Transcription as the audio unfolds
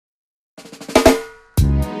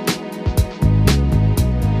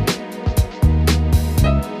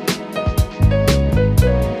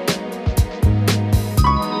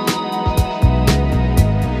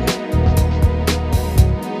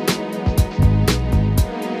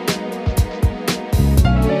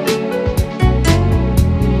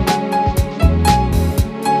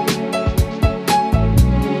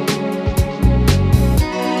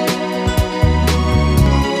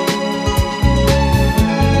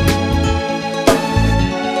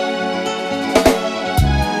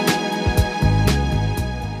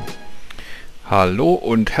Hallo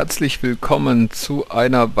und herzlich willkommen zu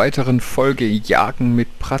einer weiteren Folge Jagen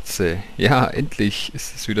mit Pratze. Ja, endlich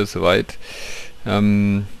ist es wieder soweit. Ich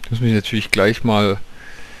muss mich natürlich gleich mal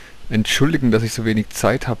entschuldigen, dass ich so wenig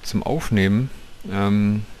Zeit habe zum Aufnehmen.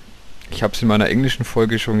 Ich habe es in meiner englischen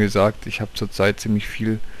Folge schon gesagt, ich habe zurzeit ziemlich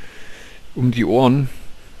viel um die Ohren.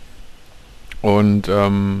 Und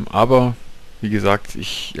aber, wie gesagt,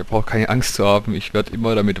 ihr braucht keine Angst zu haben, ich werde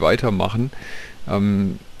immer damit weitermachen.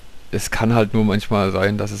 Es kann halt nur manchmal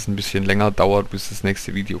sein, dass es ein bisschen länger dauert, bis das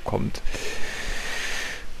nächste Video kommt.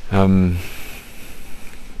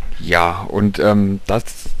 Ja, und dann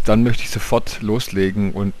möchte ich sofort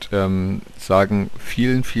loslegen und sagen,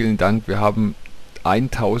 vielen, vielen Dank. Wir haben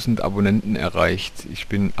 1000 Abonnenten erreicht. Ich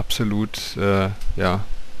bin absolut, ja,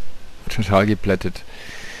 total geplättet.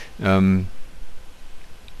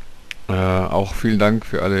 Auch vielen Dank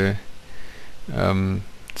für alle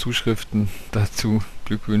Zuschriften dazu,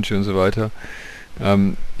 Glückwünsche und so weiter.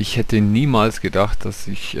 Ich hätte niemals gedacht, dass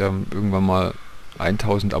ich irgendwann mal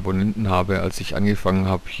 1000 Abonnenten habe, als ich angefangen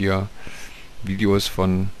habe, hier Videos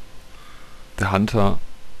von der Hunter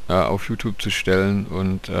auf YouTube zu stellen,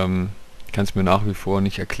 und kann es mir nach wie vor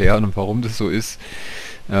nicht erklären, warum das so ist,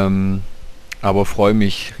 aber freue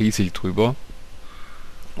mich riesig drüber.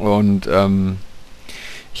 Und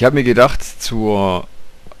ich habe mir gedacht, zur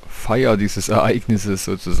Feier dieses Ereignisses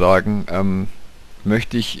sozusagen,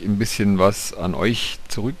 möchte ich ein bisschen was an euch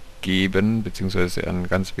zurückgeben, beziehungsweise an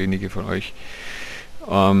ganz wenige von euch,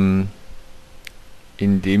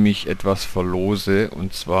 indem ich etwas verlose,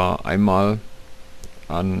 und zwar einmal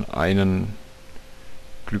an einen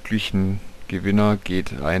glücklichen Gewinner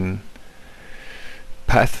geht ein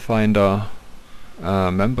Pathfinder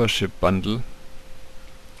Membership Bundle.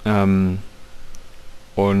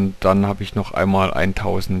 Und dann habe ich noch einmal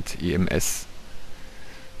 1000 EMS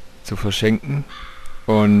zu verschenken.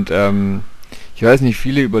 Und ich weiß nicht,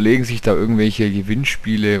 viele überlegen sich da irgendwelche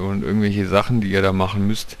Gewinnspiele und irgendwelche Sachen, die ihr da machen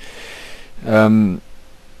müsst.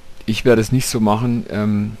 Ich werde es nicht so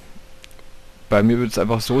machen. Bei mir wird es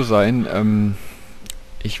einfach so sein,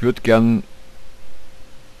 ich würde gern,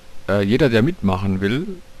 jeder, der mitmachen will,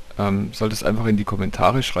 sollte es einfach in die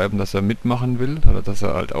Kommentare schreiben, dass er mitmachen will, oder dass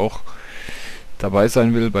er halt auch dabei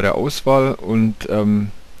sein will bei der Auswahl, und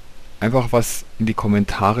einfach was in die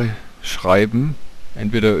Kommentare schreiben,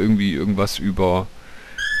 entweder irgendwie irgendwas über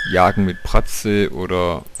Jagen mit Pratze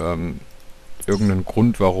oder irgendeinen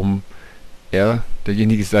Grund, warum er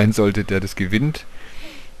derjenige sein sollte, der das gewinnt.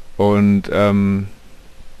 Und dann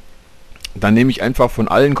nehme ich einfach von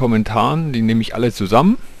allen Kommentaren, die nehme ich alle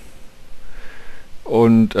zusammen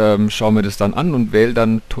und schaue mir das dann an und wähle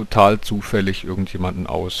dann total zufällig irgendjemanden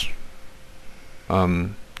aus.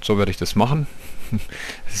 So werde ich das machen.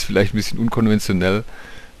 Das ist vielleicht ein bisschen unkonventionell,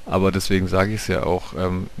 aber deswegen sage ich es ja auch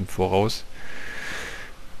im Voraus.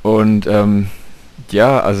 Und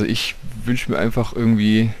ja, also ich wünsche mir einfach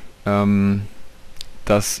irgendwie,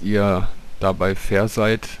 dass ihr dabei fair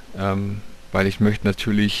seid, weil ich möchte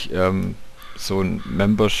natürlich so ein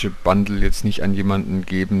Membership Bundle jetzt nicht an jemanden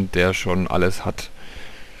geben, der schon alles hat.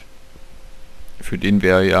 Für den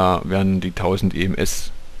wären die 1000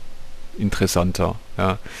 EMS interessanter.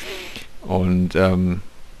 Ja. Und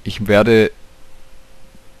ich werde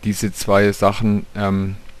diese zwei Sachen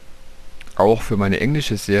auch für meine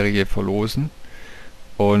englische Serie verlosen,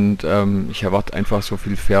 und ich erwarte einfach so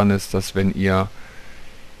viel Fairness, dass wenn ihr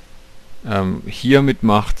hier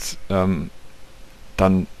mitmacht,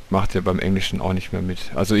 dann macht ihr beim Englischen auch nicht mehr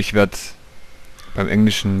mit. Also ich werde beim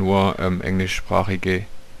Englischen nur englischsprachige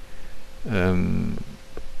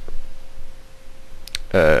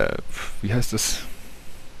wie heißt das?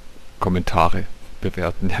 Kommentare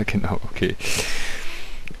bewerten, ja genau, okay.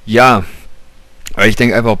 Ja, aber ich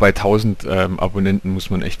denke einfach, bei 1000 Abonnenten muss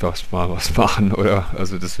man echt mal was machen, oder?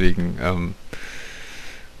 Also deswegen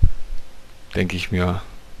denke ich mir,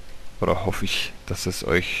 oder hoffe ich, dass es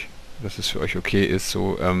für euch okay ist.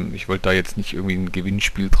 So, ich wollte da jetzt nicht irgendwie ein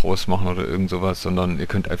Gewinnspiel draus machen oder irgend sowas, sondern ihr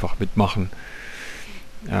könnt einfach mitmachen.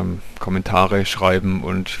 Kommentare schreiben,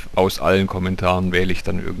 und aus allen Kommentaren wähle ich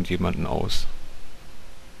dann irgendjemanden aus.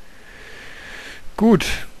 Gut,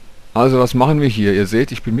 also was machen wir hier? Ihr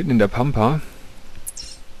seht, ich bin mitten in der Pampa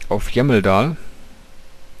auf Jemmeldal.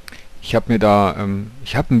 Ich habe mir da,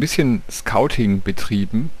 ich habe ein bisschen Scouting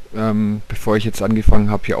betrieben, bevor ich jetzt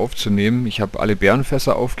angefangen habe hier aufzunehmen. Ich habe alle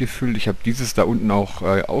Bärenfässer aufgefüllt, ich habe dieses da unten auch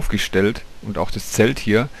aufgestellt und auch das Zelt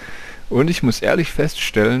hier. Und ich muss ehrlich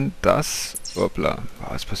feststellen, dass, hoppla,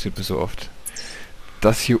 es passiert mir so oft,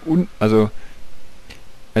 dass hier unten, also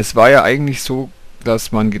es war ja eigentlich so,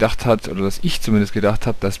 dass man gedacht hat, oder dass ich zumindest gedacht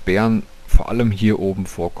habe, dass Bären vor allem hier oben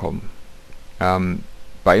vorkommen.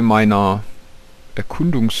 Bei meiner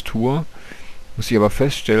Erkundungstour muss ich aber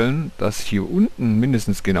feststellen, dass hier unten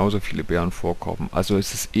mindestens genauso viele Bären vorkommen. Also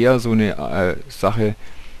es ist eher so eine Sache,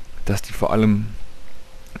 dass die vor allem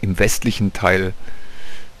im westlichen Teil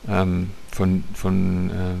von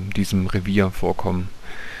diesem Revier vorkommen.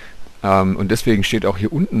 Und deswegen steht auch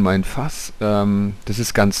hier unten mein Fass. Das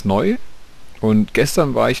ist ganz neu. Und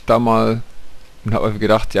gestern war ich da mal und habe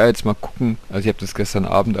gedacht, ja, jetzt mal gucken. Also ich habe das gestern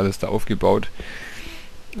Abend alles da aufgebaut.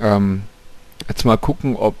 Jetzt mal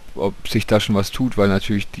gucken, ob sich da schon was tut, weil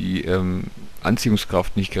natürlich die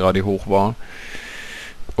Anziehungskraft nicht gerade hoch war.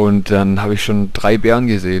 Und dann habe ich schon 3 Bären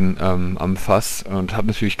gesehen am Fass und habe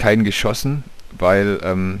natürlich keinen geschossen, weil,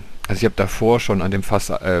 also ich habe davor schon an dem Fass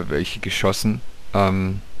welche geschossen,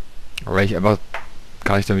 weil ich einfach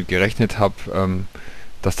gar nicht damit gerechnet habe,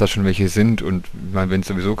 dass da schon welche sind. Und ich meine, wenn es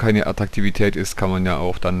sowieso keine Attraktivität ist, kann man ja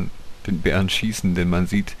auch dann den Bären schießen, den man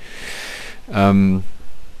sieht.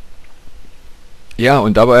 Ja,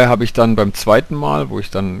 und dabei habe ich dann beim zweiten Mal, wo ich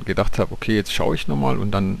dann gedacht habe, okay, jetzt schaue ich nochmal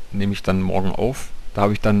und dann nehme ich dann morgen auf, da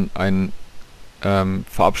habe ich dann ein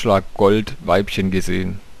Farbschlag Gold Weibchen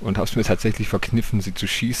gesehen und habe es mir tatsächlich verkniffen, sie zu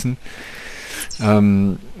schießen.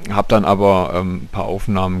 Habe dann aber ein paar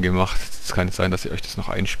Aufnahmen gemacht. Es kann nicht sein, dass ich euch das noch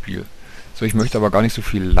einspiele. So, ich möchte aber gar nicht so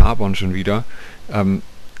viel labern schon wieder.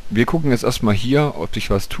 Wir gucken jetzt erstmal hier, ob sich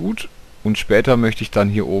was tut. Und später möchte ich dann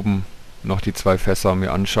hier oben noch die 2 Fässer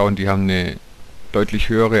mir anschauen. Die haben eine deutlich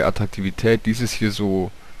höhere Attraktivität. Dieses hier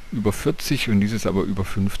so über 40 und dieses aber über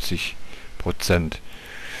 50%.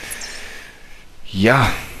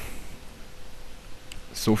 Ja,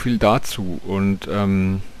 so viel dazu. Und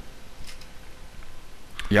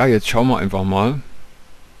ja, jetzt schauen wir einfach mal.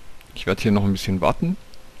 Ich werde hier noch ein bisschen warten.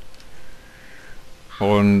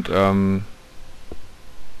 Und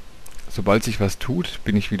sobald sich was tut,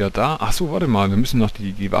 bin ich wieder da. Ach so, warte mal, wir müssen noch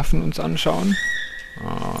die Waffen uns anschauen.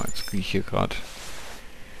 Jetzt kriege ich hier gerade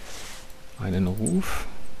einen Ruf.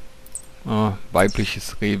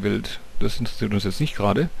 Weibliches Rehwild. Das interessiert uns jetzt nicht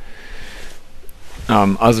gerade.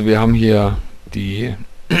 Also wir haben hier die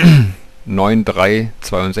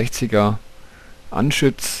 9362er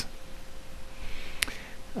Anschütz.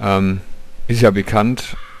 Ist ja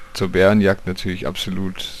bekannt. Zur Bärenjagd natürlich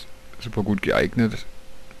absolut super gut geeignet.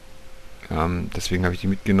 Deswegen habe ich die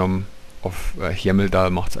mitgenommen. Auf Himmel, da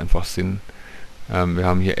macht es einfach Sinn. Wir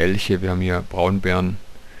haben hier Elche, wir haben hier Braunbären.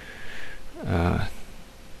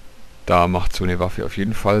 Da macht so eine Waffe auf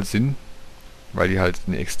jeden Fall Sinn, weil die halt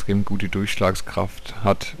eine extrem gute Durchschlagskraft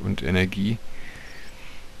hat und Energie.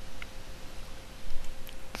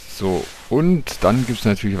 So, und dann gibt es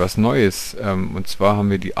natürlich was Neues. Und zwar haben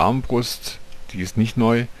wir die Armbrust, die ist nicht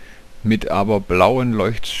neu, mit aber blauen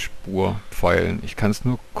Leuchtspurpfeilen. Ich kann es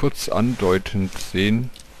nur kurz andeutend sehen.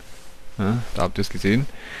 Ja, da habt ihr es gesehen.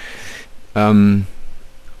 Die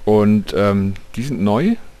sind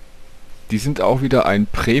neu. Die sind auch wieder ein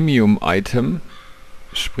Premium-Item.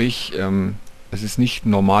 Sprich, es ist nicht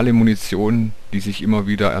normale Munition, die sich immer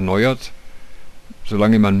wieder erneuert,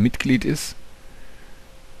 solange man Mitglied ist.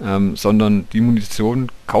 Sondern die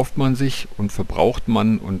Munition kauft man sich und verbraucht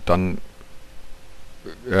man und dann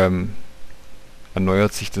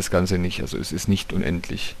erneuert sich das Ganze nicht. Also es ist nicht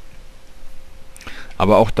unendlich.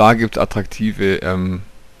 Aber auch da gibt es attraktive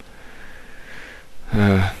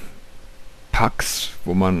Packs,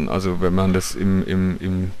 wo man, also wenn man das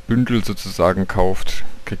im Bündel sozusagen kauft,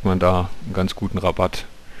 kriegt man da einen ganz guten Rabatt.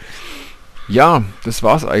 Ja, das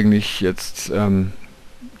war's eigentlich jetzt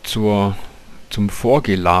zum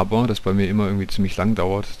Vorgelaber, das bei mir immer irgendwie ziemlich lang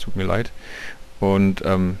dauert, tut mir leid. Und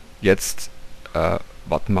jetzt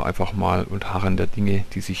warten wir einfach mal und harren der Dinge,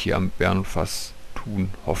 die sich hier am Bärenfass tun,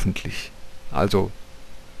 hoffentlich. Also,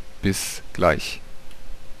 bis gleich.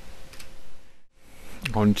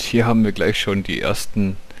 Und hier haben wir gleich schon die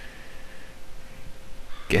ersten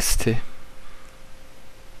Gäste.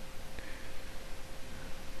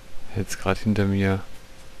 Jetzt gerade hinter mir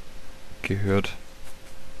gehört.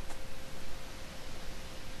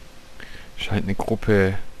 Scheint eine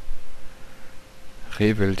Gruppe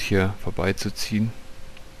Rehwild hier vorbeizuziehen.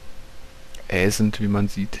 Äsend, wie man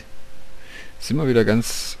sieht. Ist immer wieder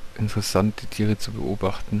ganz interessant, die Tiere zu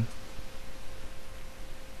beobachten.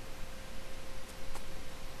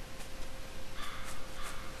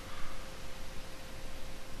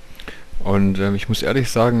 Und ich muss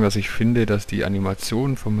ehrlich sagen, dass ich finde, dass die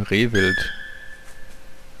Animationen vom Rehwild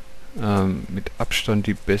mit Abstand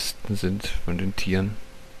die besten sind von den Tieren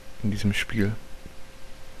in diesem Spiel.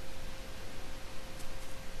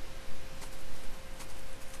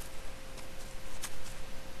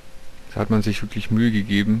 Da hat man sich wirklich Mühe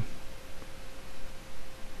gegeben.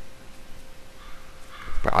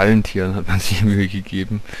 Bei allen Tieren hat man sich Mühe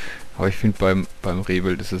gegeben. Aber ich finde beim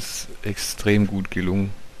Rehwild ist es extrem gut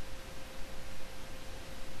gelungen.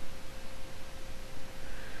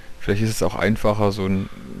 Vielleicht ist es auch einfacher, so ein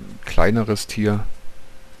kleineres Tier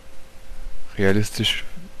realistisch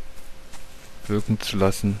wirken zu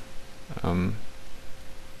lassen.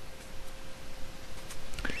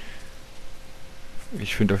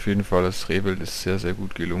 Ich finde auf jeden Fall, das Rehwild ist sehr, sehr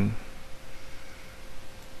gut gelungen.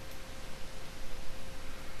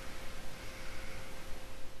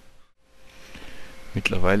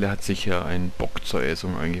 Mittlerweile hat sich ja ein Bock zur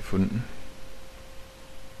Äsung eingefunden.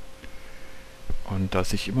 Und da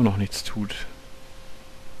sich immer noch nichts tut,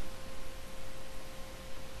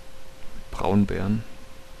 Braunbären,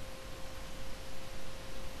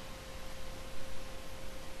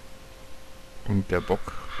 und der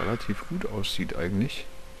Bock relativ gut aussieht eigentlich,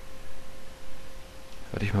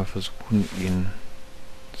 werde ich mal versuchen, ihn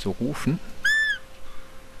zu rufen.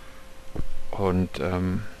 Und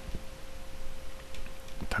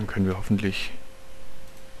dann können wir hoffentlich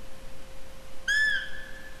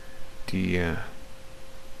die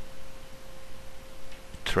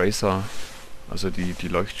Tracer, also die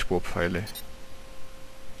Leuchtspurpfeile,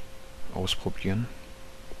 ausprobieren.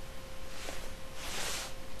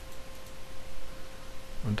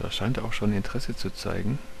 Und da scheint er auch schon Interesse zu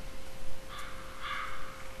zeigen.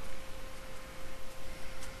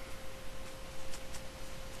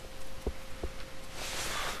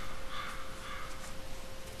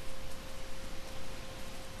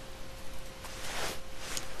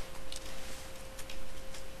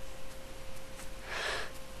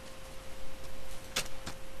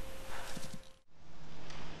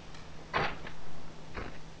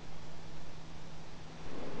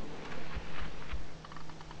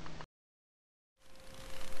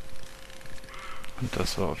 Und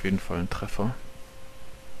das war auf jeden Fall ein Treffer.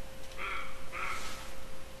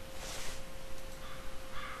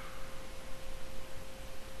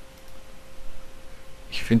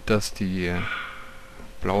 Ich finde, dass die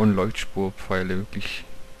blauen Leuchtspurpfeile wirklich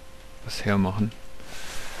was hermachen.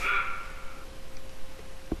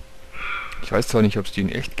 Ich weiß zwar nicht, ob es die in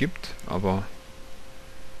echt gibt, aber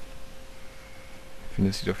ich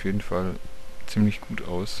finde, es sieht auf jeden Fall ziemlich gut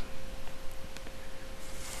aus.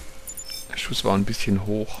 Der Schuss war ein bisschen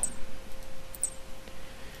hoch.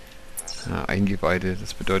 Ja, Eingeweide,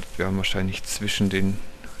 das bedeutet, wir haben wahrscheinlich zwischen den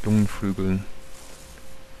Lungenflügeln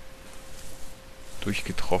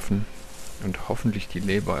durchgetroffen und hoffentlich die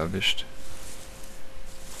Leber erwischt.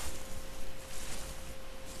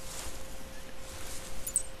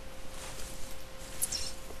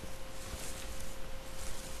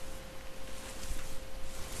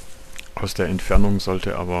 Aus der Entfernung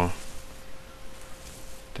sollte aber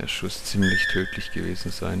der Schuss ziemlich tödlich gewesen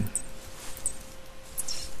sein.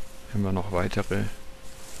 Haben wir noch weitere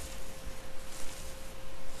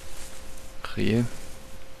Rehe.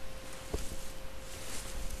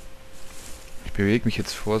 Ich bewege mich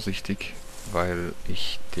jetzt vorsichtig, weil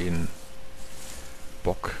ich den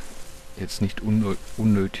Bock jetzt nicht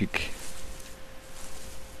unnötig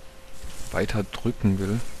weiter drücken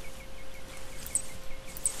will.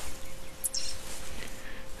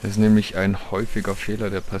 Das ist nämlich ein häufiger Fehler,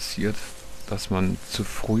 der passiert, dass man zu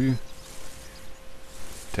früh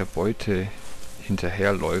der Beute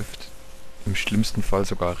hinterherläuft, im schlimmsten Fall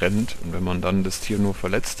sogar rennt, und wenn man dann das Tier nur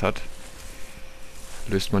verletzt hat,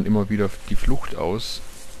 löst man immer wieder die Flucht aus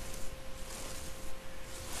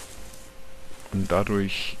und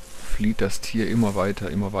dadurch flieht das Tier immer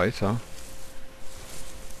weiter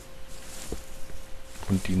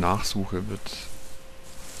und die Nachsuche wird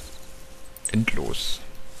endlos.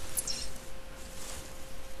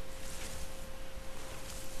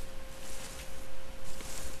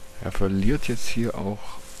 Er verliert jetzt hier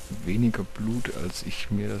auch weniger Blut, als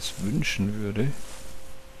ich mir das wünschen würde.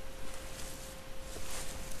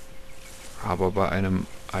 Aber bei einem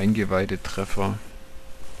Eingeweidetreffer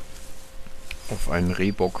auf einen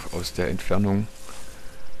Rehbock aus der Entfernung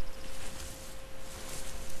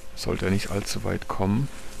sollte er nicht allzu weit kommen.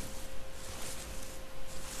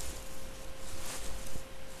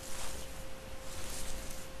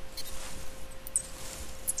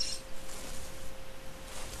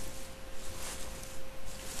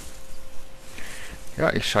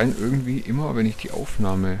 Ja, ich scheine irgendwie immer, wenn ich die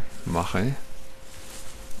Aufnahme mache,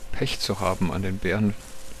 Pech zu haben an den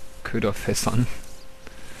Bärenköderfässern.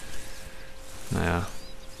 Naja,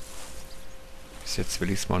 bis jetzt will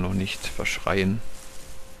ich es mal noch nicht verschreien.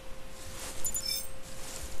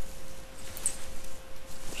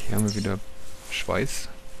 Hier haben wir wieder Schweiß.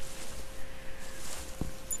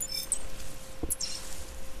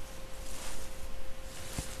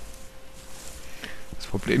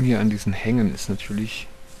 Das Problem hier an diesen Hängen ist natürlich,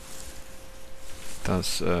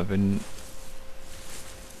 dass wenn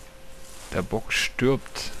der Bock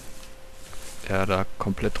stirbt, er da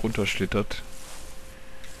komplett runterschlittert.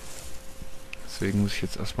 Deswegen muss ich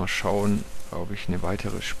jetzt erstmal schauen, ob ich eine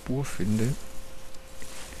weitere Spur finde.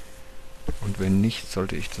 Und wenn nicht,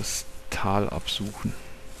 sollte ich das Tal absuchen.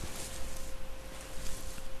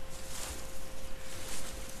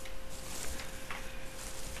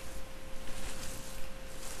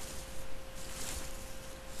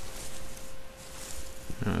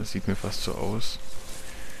 Ja, das sieht mir fast so aus.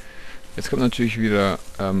 Jetzt kommt natürlich wieder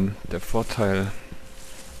der Vorteil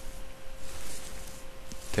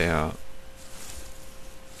der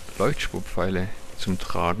Leuchtspurpfeile zum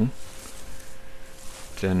Tragen.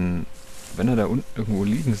 Denn wenn er da unten irgendwo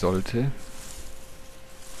liegen sollte,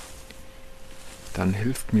 dann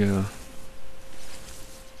hilft mir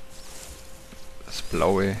das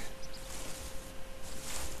blaue,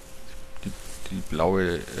 die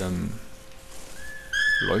blaue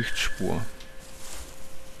Leuchtspur.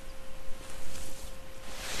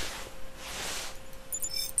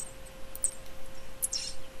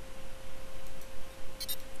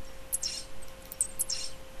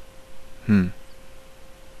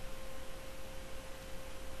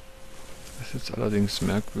 Das ist jetzt allerdings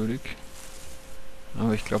merkwürdig.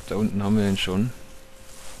 Aber ich glaube, da unten haben wir ihn schon.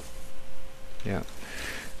 Ja.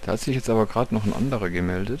 Da hat sich jetzt aber gerade noch ein anderer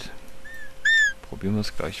gemeldet. Probieren wir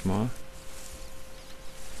es gleich mal.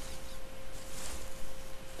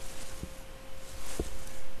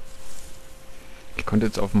 Ich konnte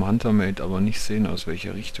jetzt auf dem Hunter aber nicht sehen, aus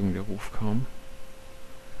welcher Richtung der Ruf kam.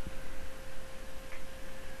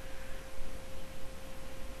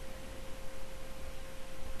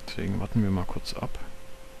 Deswegen warten wir mal kurz ab.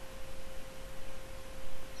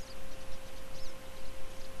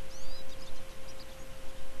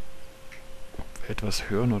 Ob wir etwas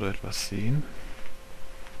hören oder etwas sehen.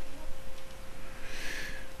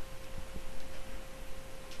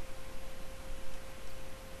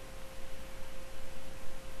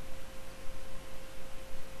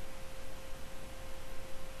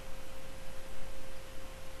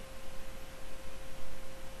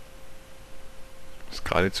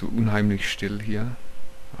 Geradezu unheimlich still hier.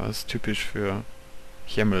 Das ist typisch für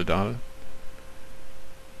Hjemmeldal.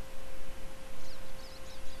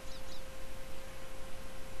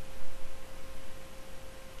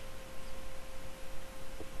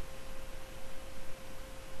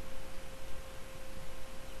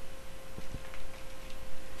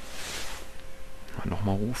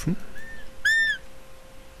 Nochmal rufen.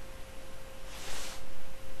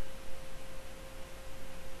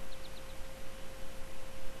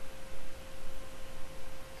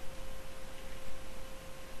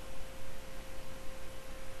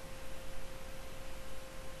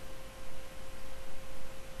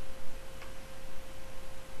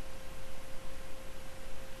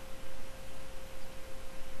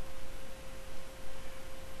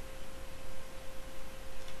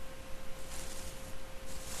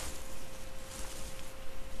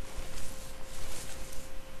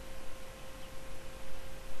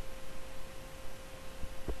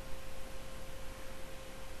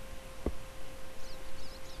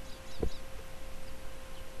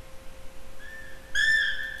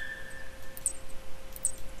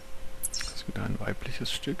 Wieder ein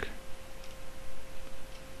weibliches Stück.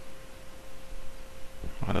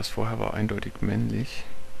 Das vorher war eindeutig männlich.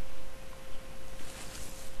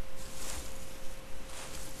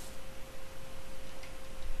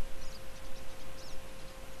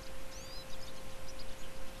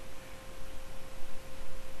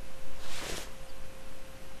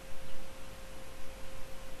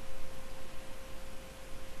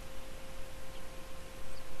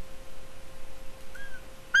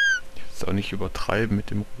 Auch nicht übertreiben mit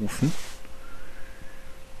dem Rufen.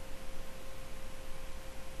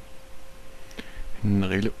 Ein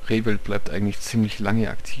Rehwild bleibt eigentlich ziemlich lange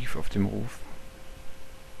aktiv auf dem Ruf.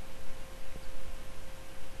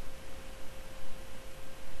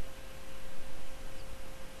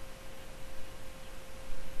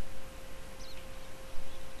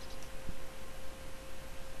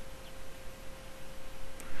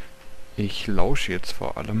 Ich lausche jetzt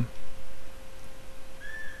vor allem.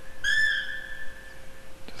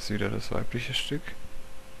 Das ist wieder das weibliche Stück.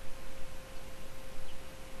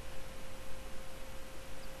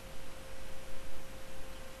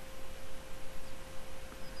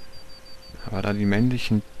 Aber da die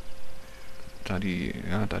männlichen, da die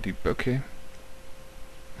Böcke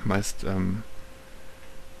meist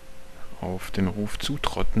auf den Ruf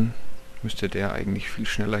zutrotten, müsste der eigentlich viel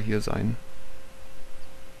schneller hier sein.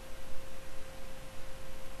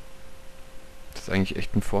 Das ist eigentlich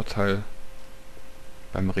echt ein Vorteil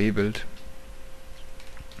beim Rehwild,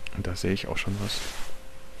 Und da sehe ich auch schon was.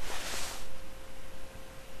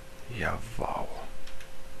 Ja, wow.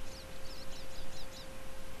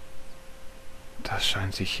 Das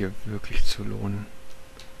scheint sich hier wirklich zu lohnen.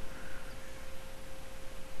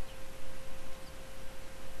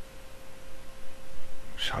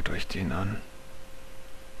 Schaut euch den an.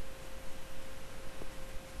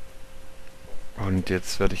 Und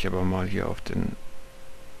jetzt werde ich aber mal hier auf den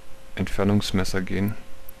Entfernungsmesser gehen.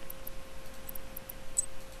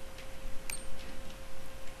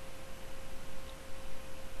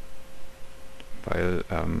 Weil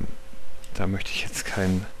da möchte ich jetzt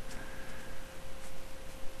keinen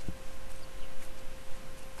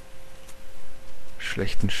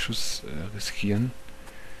schlechten Schuss riskieren.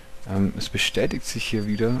 Es bestätigt sich hier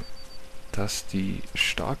wieder, dass die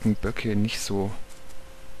starken Böcke nicht so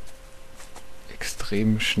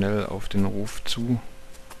extrem schnell auf den Ruf zu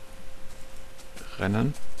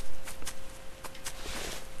rennen.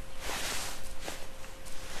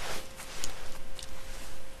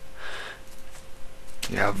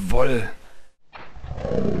 Jawohl!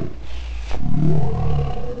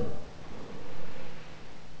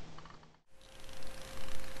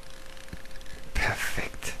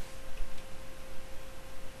 Perfekt.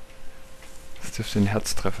 Das dürfte ein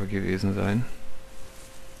Herztreffer gewesen sein.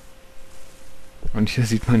 Und hier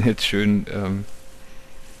sieht man jetzt schön,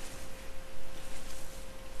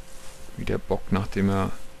 wie der Bock, nachdem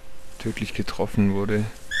er tödlich getroffen wurde,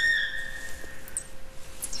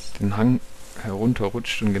 den Hang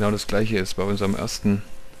herunterrutscht. Und genau das gleiche ist bei unserem ersten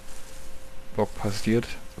Bock passiert.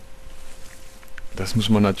 Das muss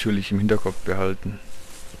man natürlich im Hinterkopf behalten.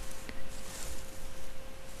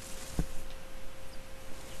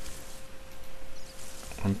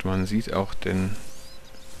 Und man sieht auch den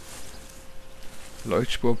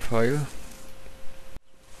Leuchtspurpfeil.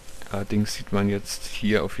 Allerdings sieht man jetzt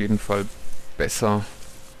hier auf jeden Fall besser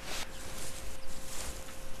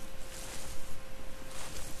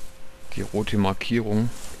die rote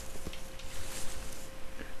Markierung.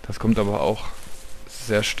 Das kommt aber auch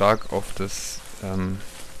sehr stark auf das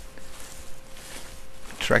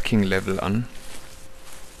Tracking-Level an.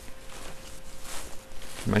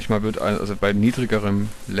 Manchmal wird also bei niedrigerem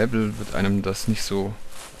Level wird einem das nicht so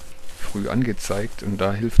früh angezeigt und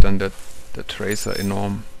da hilft dann der Tracer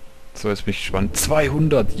enorm. So, jetzt bin ich gespannt.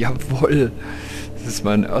 200, jawohl! Das ist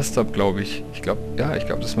mein erster, glaube ich. Ich glaube,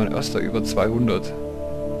 das ist mein erster über 200.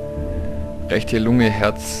 Rechte Lunge,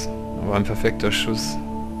 Herz, war ein perfekter Schuss.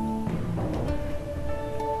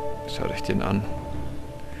 Schaut euch den an.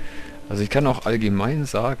 Also ich kann auch allgemein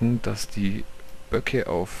sagen, dass die Böcke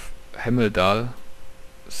auf Hemmeldal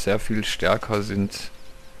sehr viel stärker sind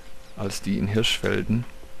als die in Hirschfelden.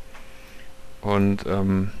 Und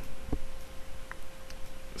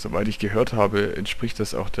soweit ich gehört habe, entspricht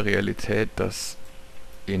das auch der Realität, dass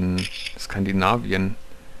in Skandinavien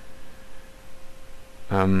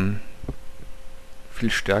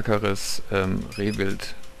viel stärkeres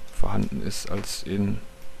Rehwild vorhanden ist als in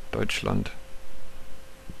Deutschland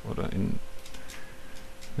oder in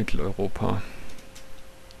Mitteleuropa.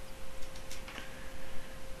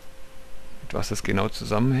 Mit was das genau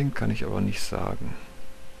zusammenhängt, kann ich aber nicht sagen.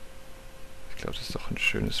 Ich glaube, das ist doch ein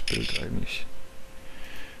schönes Bild eigentlich.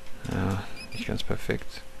 Ja, nicht ganz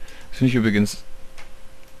perfekt. Das finde ich übrigens,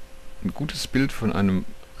 ein gutes Bild von einem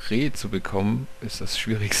Reh zu bekommen, ist das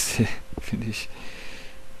Schwierigste, finde ich.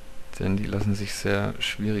 Denn die lassen sich sehr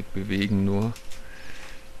schwierig bewegen nur.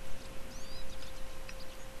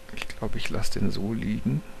 Ich glaube, ich lasse den so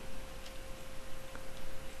liegen.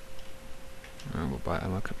 Ja, wobei,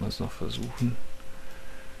 einmal könnte man es noch versuchen.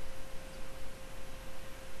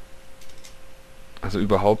 Also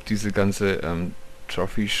überhaupt diese ganze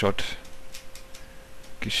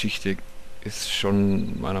Trophy-Shot-Geschichte ist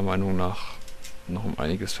schon meiner Meinung nach noch um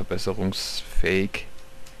einiges verbesserungsfähig.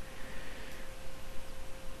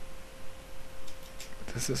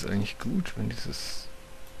 Das ist eigentlich gut, wenn das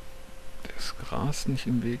Gras nicht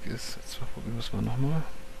im Weg ist. Jetzt probieren wir es mal nochmal.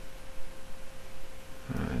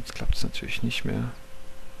 Ja, jetzt klappt es natürlich nicht mehr.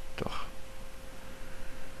 Doch.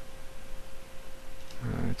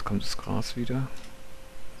 Ja, jetzt kommt das Gras wieder.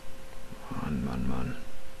 Mann, Mann, Mann.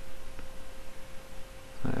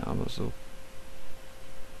 Naja, aber so.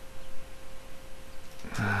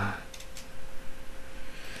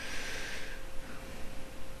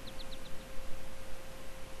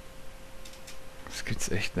 Das gibt's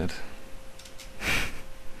echt nicht.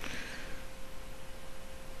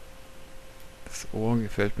 Das Ohr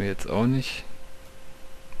gefällt mir jetzt auch nicht.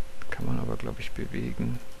 Kann man aber, glaube ich,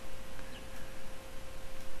 bewegen.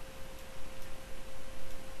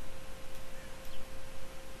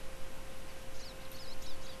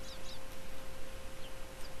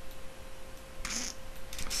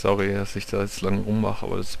 Sorry, dass ich da jetzt lang rummache,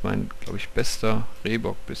 aber das ist mein, glaube ich, bester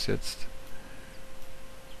Rehbock bis jetzt.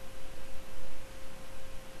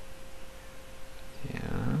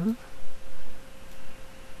 Ja.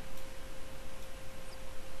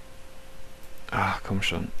 Ach, komm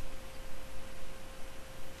schon.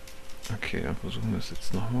 Okay, dann versuchen wir es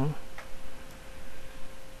jetzt nochmal.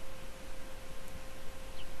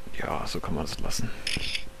 Ja, so kann man es lassen.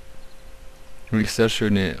 Wirklich sehr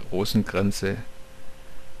schöne Rosengrenze.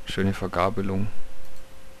 Schöne Vergabelung.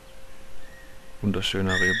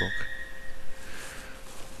 Wunderschöner Rehbock.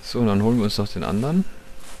 So, und dann holen wir uns noch den anderen.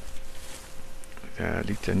 Der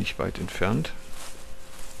liegt ja nicht weit entfernt.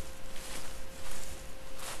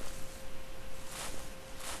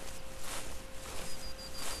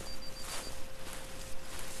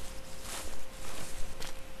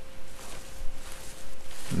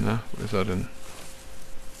 Na, wo ist er denn?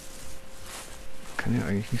 Kann ja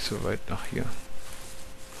eigentlich nicht so weit nach hier.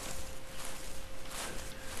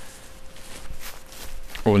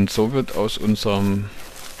 Und so wird aus unserem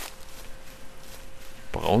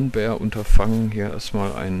Braunbär-Unterfangen hier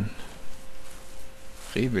erstmal ein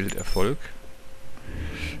Rehwild-Erfolg.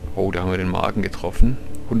 Oh, da haben wir den Magen getroffen.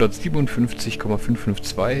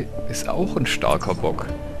 157,552 ist auch ein starker Bock.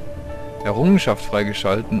 Errungenschaft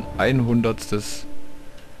freigeschalten, 100.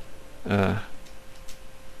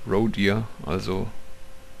 Roedeer, also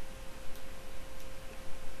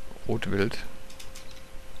Rotwild.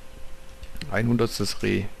 100.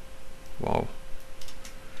 Reh. Wow.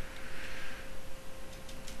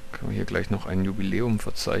 Können wir hier gleich noch ein Jubiläum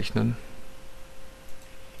verzeichnen.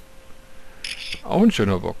 Auch ein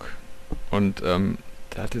schöner Bock. Und der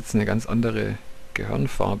hat jetzt eine ganz andere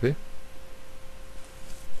Gehirnfarbe.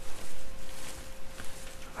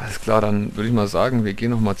 Alles klar, dann würde ich mal sagen, wir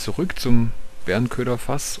gehen nochmal zurück zum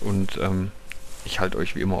Bärenköderfass und ich halte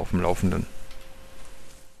euch wie immer auf dem Laufenden.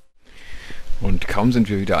 Und kaum sind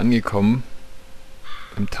wir wieder angekommen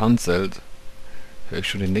im Tarnzelt, höre ich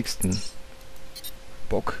schon den nächsten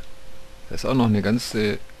Bock. Der ist auch noch eine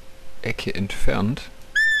ganze Ecke entfernt.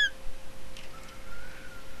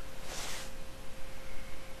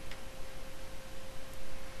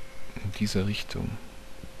 In dieser Richtung.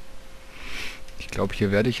 Ich glaube,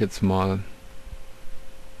 hier werde ich jetzt mal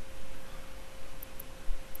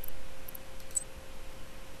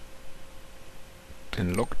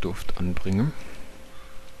den Lockduft anbringen.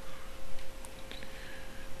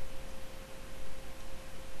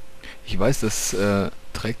 Ich weiß, das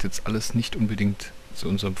trägt jetzt alles nicht unbedingt zu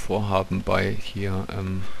unserem Vorhaben bei, hier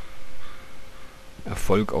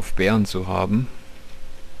Erfolg auf Bären zu haben.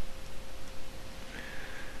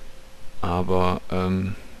 Aber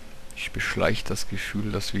ich beschleicht das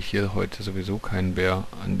Gefühl, dass wir hier heute sowieso keinen Bär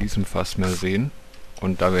an diesem Fass mehr sehen.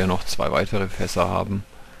 Und da wir ja noch 2 weitere Fässer haben,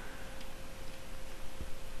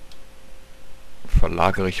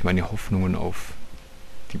 verlagere ich meine Hoffnungen auf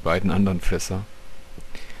die beiden anderen Fässer.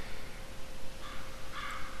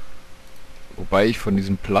 Wobei ich von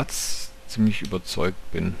diesem Platz ziemlich überzeugt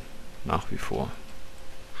bin, nach wie vor.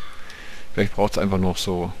 Vielleicht braucht es einfach noch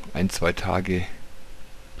so 1, 2 Tage,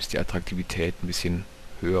 bis die Attraktivität ein bisschen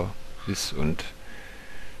höher ist und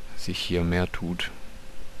sich hier mehr tut.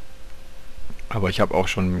 Aber ich habe auch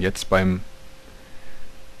schon jetzt beim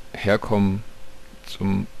Herkommen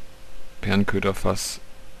zum Bärenköderfass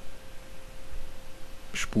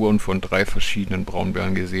Spuren von 3 verschiedenen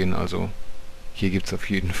Braunbären gesehen, also hier gibt es auf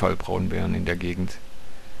jeden Fall Braunbären in der Gegend.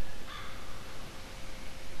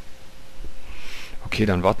 Okay,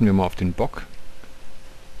 dann warten wir mal auf den Bock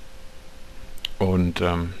und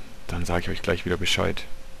dann sage ich euch gleich wieder Bescheid.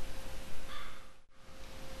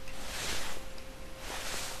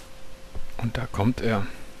 Und da kommt er.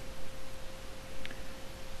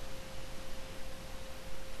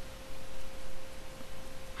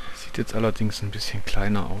 Sieht jetzt allerdings ein bisschen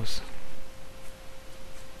kleiner aus.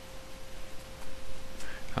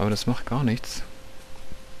 Aber das macht gar nichts.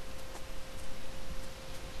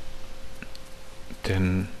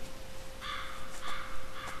 Denn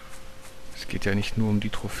es geht ja nicht nur um die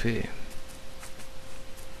Trophäe.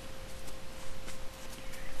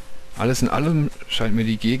 Alles in allem scheint mir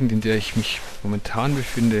die Gegend, in der ich mich momentan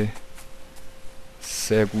befinde,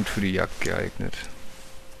 sehr gut für die Jagd geeignet.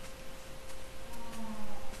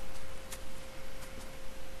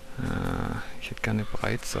 Ich hätte gerne eine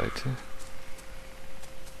Breitseite.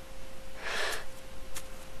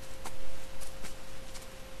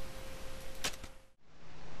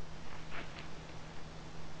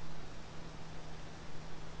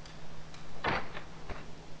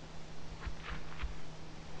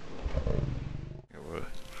 Jawohl.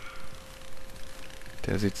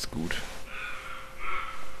 Der sitzt gut.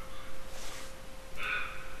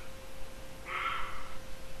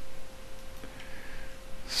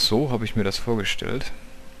 habe ich mir das vorgestellt.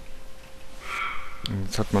 Und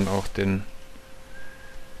jetzt hat man auch den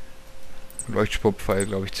Leuchtspurpfeil,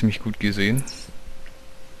 glaube ich, ziemlich gut gesehen.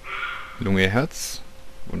 Lunge, Herz.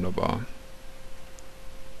 Wunderbar.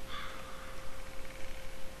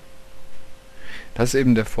 Das ist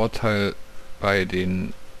eben der Vorteil bei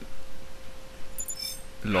den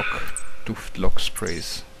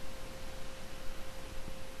Duft-Lock-Sprays.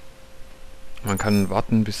 Man kann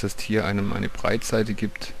warten, bis das Tier einem eine Breitseite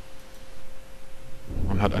gibt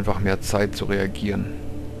und hat einfach mehr Zeit zu reagieren.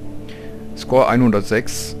 Score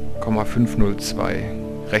 106,502.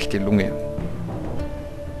 Rechte Lunge.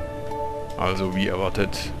 Also wie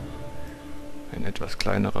erwartet ein etwas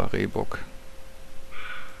kleinerer Rehbock.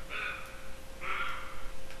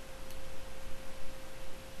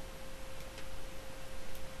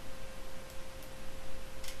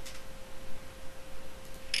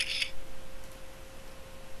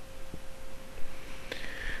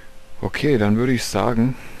 Okay, dann würde ich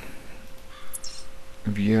sagen,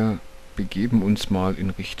 wir begeben uns mal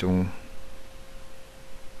in Richtung...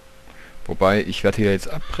 Wobei, ich werde hier jetzt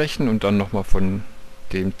abbrechen und dann nochmal von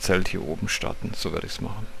dem Zelt hier oben starten. So werde ich es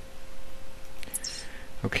machen.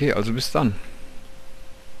 Okay, also bis dann.